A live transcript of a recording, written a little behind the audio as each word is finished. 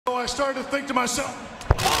I started to think to myself,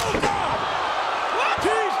 oh God!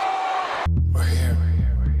 We're here.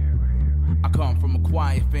 I come from a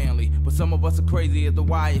quiet family, but some of us are crazy as the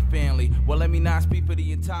Wyatt family. Well, let me not speak for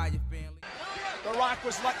the entire family. The Rock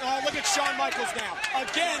was like, oh, look at Shawn Michaels now.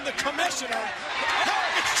 Again, the commissioner.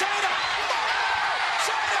 Oh, it's China.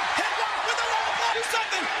 China, hit Rock with the low blow. Do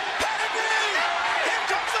something. Pedigree. Here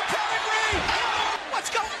comes the pedigree.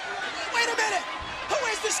 What's going? Wait a minute. Who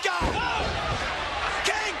is this guy?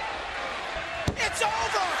 King. It's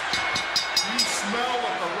over. You smell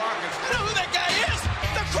what the Rock is. I know who that guy is.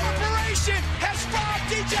 The corporation has robbed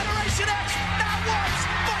D-Generation X not once,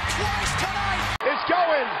 but twice tonight. Is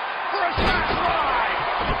going for a smash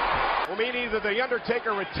ride. Will mean either the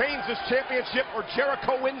Undertaker retains this championship or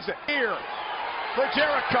Jericho wins it. Here for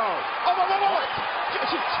Jericho. Oh,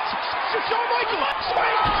 Shawn Michaels.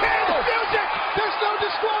 Swing, pin, music. There's no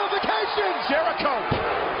disqualification. Jericho.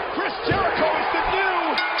 Chris Jericho is the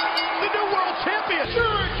new world champion.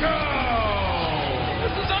 Jericho.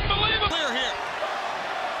 This is unbelievable. Clear here.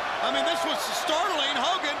 I mean, this was startling.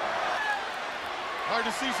 Hogan. Hard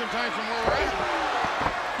to see sometimes from where we're at.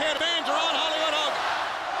 Head fans are on Hollywood Hogan.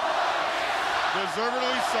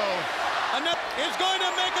 Deservedly so. Is going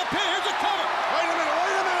to make a pin. Here's a cover. Wait a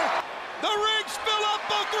minute. The rings fill up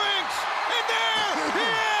both rings. And there he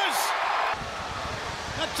is.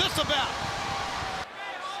 That's just about.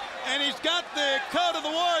 And he's got the cut of the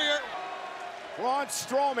Warrior. Braun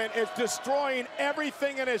Strowman is destroying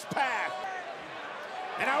everything in his path.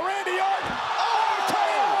 And now Randy Orton. Oh,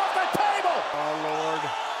 tail off the table. Oh, Lord.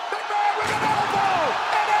 McMahon with an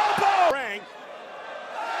elbow. Ring.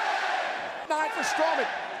 9 for Strowman.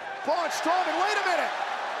 Braun Strowman, wait a minute.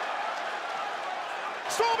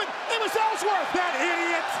 Strowman, it was Ellsworth. That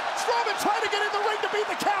idiot. Strowman trying to get in the ring to beat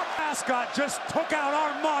the count. Mascot just took out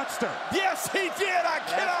our monster. Yes, he did. I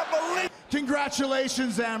cannot believe.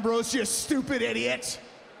 Congratulations, Ambrose, you stupid idiot.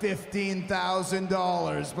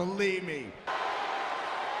 $15,000, believe me.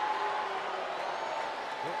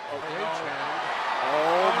 Oh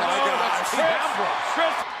my gosh.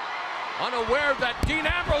 Chris, unaware that Dean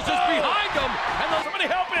Ambrose is behind him, and somebody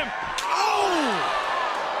help him.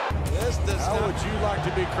 How would you like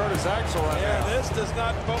to be Curtis Axel right now? This does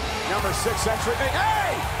not. Number 6 entry.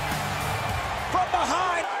 Hey! From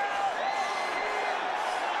behind.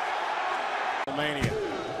 Mania.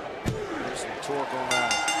 There's some torque on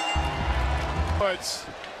that. Woods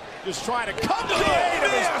just trying to come to the aid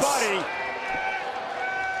of his buddy.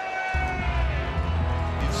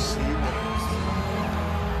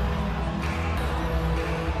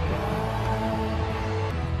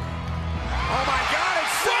 Oh my God,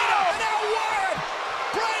 it's Cena! And now Wyatt!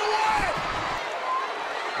 Bray Wyatt!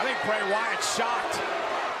 I think Bray Wyatt's shocked.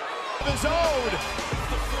 His ode.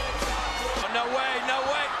 No way, no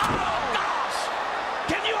way. Oh, gosh!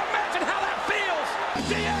 Can you imagine how that feels?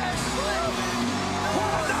 DX!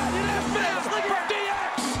 What a night it has been for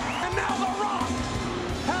DX! And now The Rock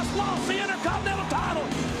has lost the Intercontinental title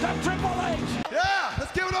to Triple H. Yeah,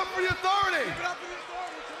 let's give it up for the Authority.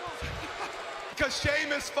 Because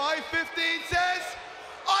Sheamus 515 says,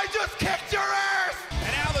 I just kicked your ass!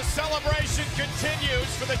 And now the celebration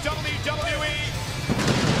continues for the WWE.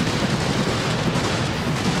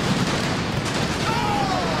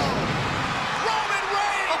 Roman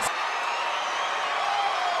Reigns!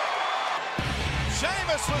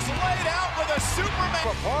 Sheamus was laid out with a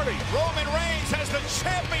Superman party. Roman Reigns has the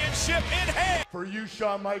championship in hand. For you,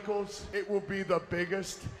 Shawn Michaels, it will be the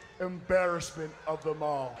biggest embarrassment of them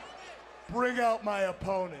all. Bring out my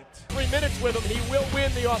opponent. 3 minutes with him, he will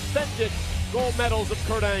win the authentic gold medals of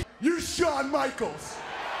Kurt Angle. You, Shawn Michaels.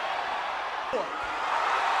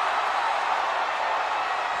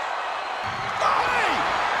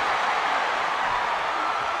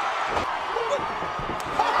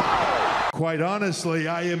 Quite honestly,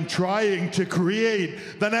 I am trying to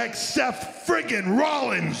create the next Seth friggin'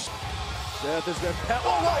 Rollins. Seth is going to...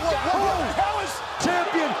 Whoa!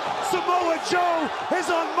 Champion Samoa Joe is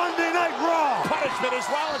on Monday Night Raw. Punishment as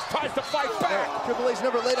Rollins tries to fight back. Triple H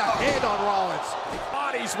never laid a hand on Rollins.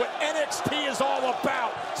 Bodies, what NXT is all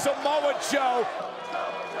about. Samoa Joe.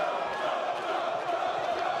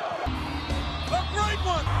 A great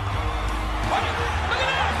one! Look at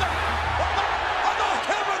that! On the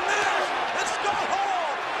heaven there! It's go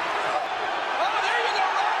home! Oh, there you go,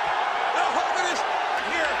 Rock! Now Hogan is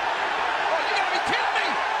here. Oh, you gotta be kidding me!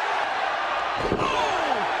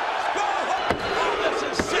 Oh! This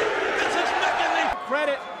is sick! This is making me...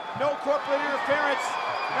 Credit, no corporate interference,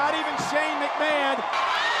 not even Shane McMahon.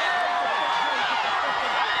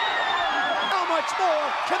 How much more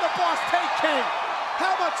can the boss take, King?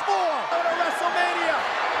 How much more? Go to WrestleMania.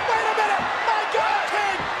 Wait a minute! My God,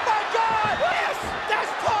 King!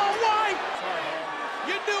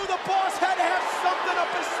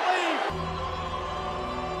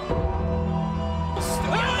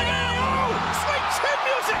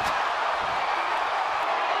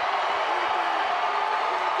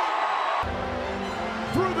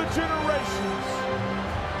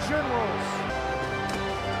 generals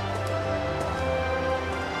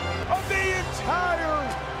of the entire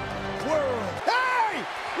world. Hey!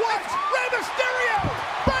 What? Rey Mysterio!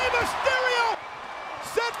 Rey Mysterio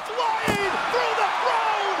sent flying through the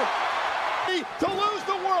throne to lose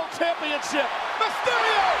the world championship.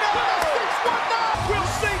 Mysterio with a 619.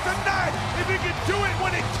 We'll see tonight if he can do it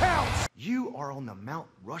when it counts. You are on the Mount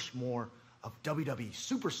Rushmore of WWE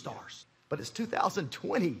superstars, but it's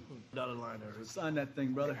 2020. Dotted line there. Sign that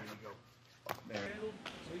thing, brother. There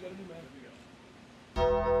you go.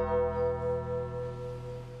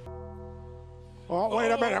 Oh,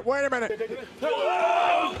 wait a minute.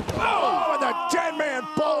 Oh, and the 10-man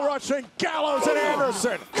bull rushing Gallows and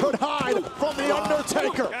Anderson could hide from the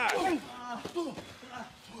Undertaker.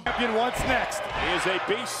 Champion, what's next? He is a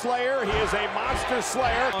beast slayer. He is a monster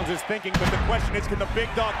slayer. Is thinking, but the question is, can the big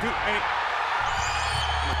dog do any?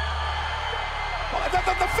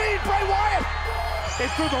 The feed, Bray Wyatt. He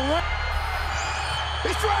threw the ring.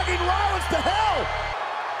 He's dragging Rollins to hell.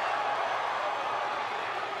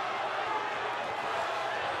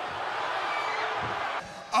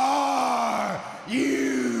 Are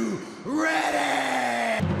you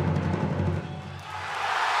ready?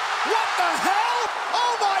 What the hell?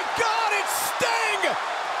 Oh my God, it's Sting!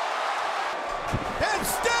 And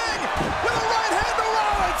Sting with a right hand to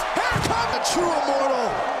Rollins. Here comes the true immortal.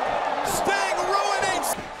 Sting ruining.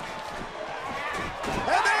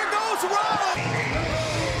 And there goes Rollins.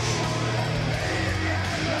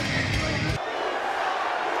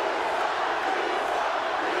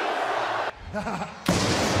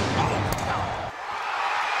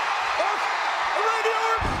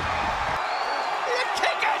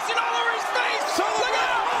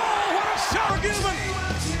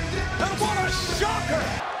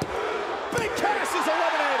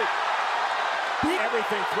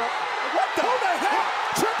 Everything. What the? Who the hell?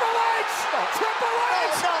 Triple H! Triple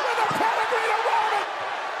H with a pedigree to Roman!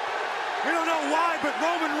 We don't know why, but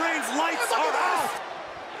Roman Reigns' lights are out.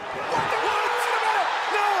 What the? Wait a minute!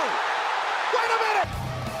 No! Wait a minute!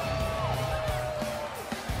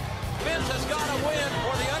 Vince has got to win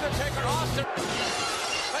for the Undertaker. Austin.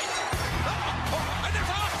 Hey. And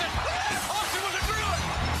there's Austin. Austin was a druid.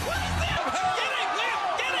 What is this? Get him, Liam!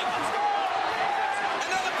 Get him! And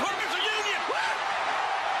now the corner's a union.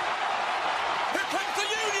 Here comes the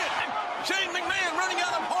union. Shane McMahon running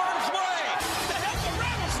out of harm's way to help the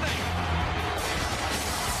rattlesnake.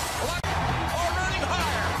 Are running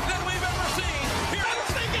higher than we've ever seen. Here,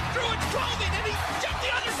 rattlesnake gets through its clothing and he jumped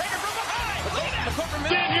the Undertaker from behind. Look at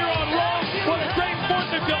that. In here on Raw, what a great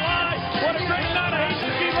 4th of July. What a great night of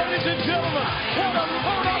HC, ladies and gentlemen. What a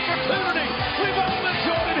fun opportunity. We've all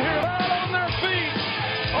enjoyed it here. Out on their feet.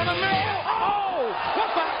 On a mill. Oh!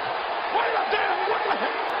 What the? Wait a damn! What the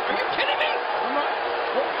heck? Are you kidding me?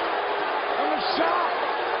 I'm in shock.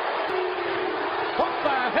 What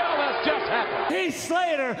the hell has just happened? Heath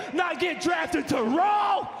Slater not get drafted to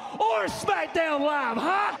Raw or SmackDown Live,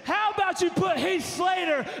 huh? How about you put Heath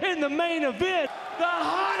Slater in the main event? The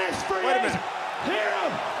hottest free agent. Hear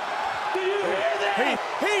him. Do you hear that?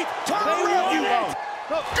 Heath, turn around, you go!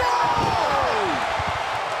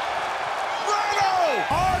 Rhino!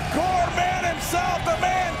 Hardcore man himself, the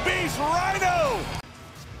man beast Rhino!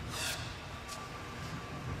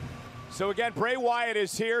 So again, Bray Wyatt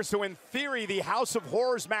is here. So in theory, the House of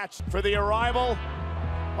Horrors match for the arrival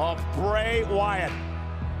of Bray Wyatt.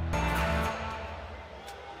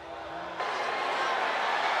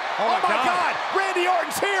 Oh my God! Randy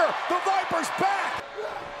Orton's here! The Viper's back!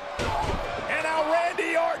 And now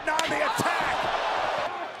Randy Orton on the attack!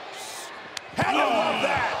 Had to love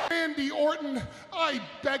that! Randy Orton, I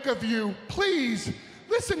beg of you, please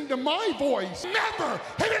listen to my voice. Never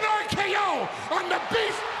hit an RKO on the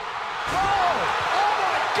beast. Oh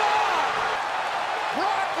my God!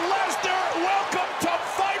 Brock Lesnar, welcome to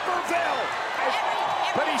Viperville!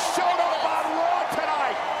 But he showed up on Raw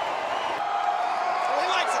tonight! He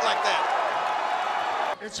likes it like that.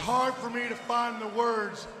 It's hard for me to find the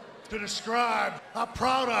words to describe how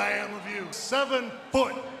proud I am of you. 7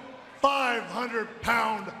 foot,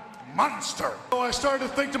 500-pound monster. So I started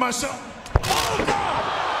to think to myself, oh God!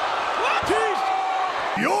 What?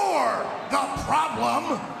 You're the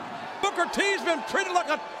problem. Booker T's been treated like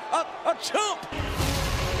a chump.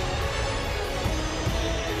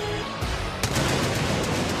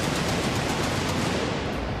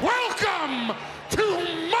 Welcome to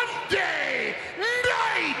Monday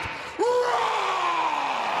Night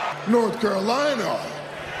Raw! North Carolina,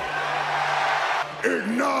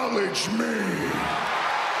 acknowledge me.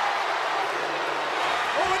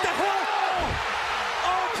 Oh, what the hell?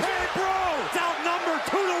 Okay, bro. It's outnumbered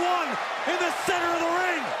 2-1 in the center of the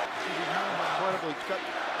ring.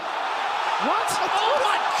 What? Oh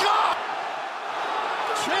my God!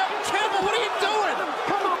 Campbell, what are you doing?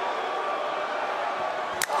 Come on!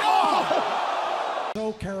 Oh!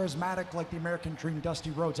 So charismatic, like the American Dream,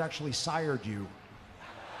 Dusty Rhodes actually sired you.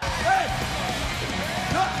 Hey!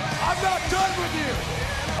 No, I'm not done with you!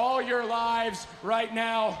 All your lives right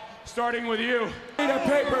now, starting with you. Need a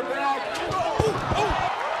paper bag.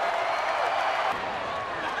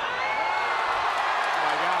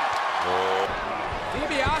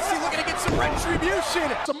 DiBiase looking to get some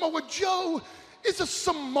retribution. Samoa Joe is a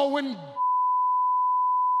Samoan.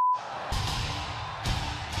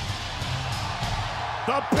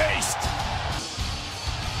 The Beast.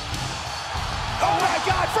 Oh my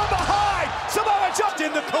God, from behind. Samoa Joe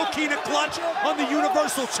in the coquina clutch on the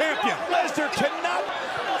Universal Champion. Lesnar cannot.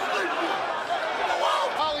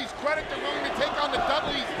 Holly's credit, they're willing to take on the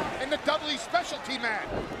Dudleys and the Dudley specialty man.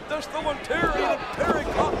 They're still on Terry and Perry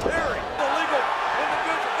caught Terry. Illegal. Wait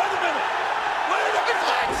a minute. It's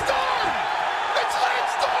Lance Storm! It's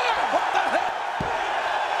Lance Storm! What the heck?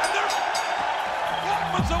 And there's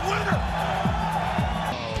Blackman's a winner.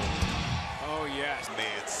 Oh yes.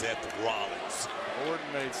 Man, Seth Rollins. Orton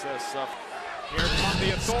made stuff. Here come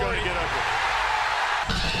the authority.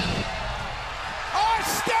 Oh,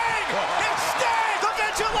 it's Sting! It's Sting! The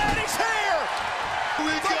Vigilante's here! Here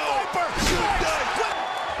we go! Viper!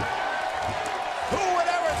 Who would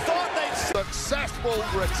ever thought they'd... Successful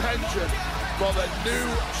retention for the new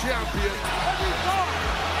champion.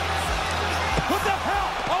 What the hell?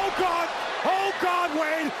 Oh God! Oh God,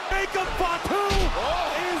 Wade! Jacob Fatu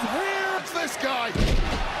is here! It's this guy.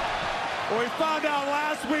 Well, we found out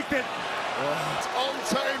last week that It's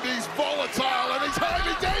untamed, he's volatile, and he's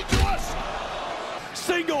highly dangerous.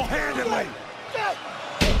 single-handedly.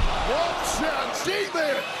 One chance,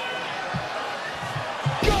 G-Man.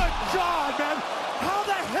 Good God, man! How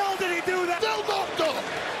the hell did he do that? Still knocked up.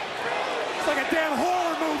 It's like a damn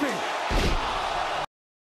horror movie.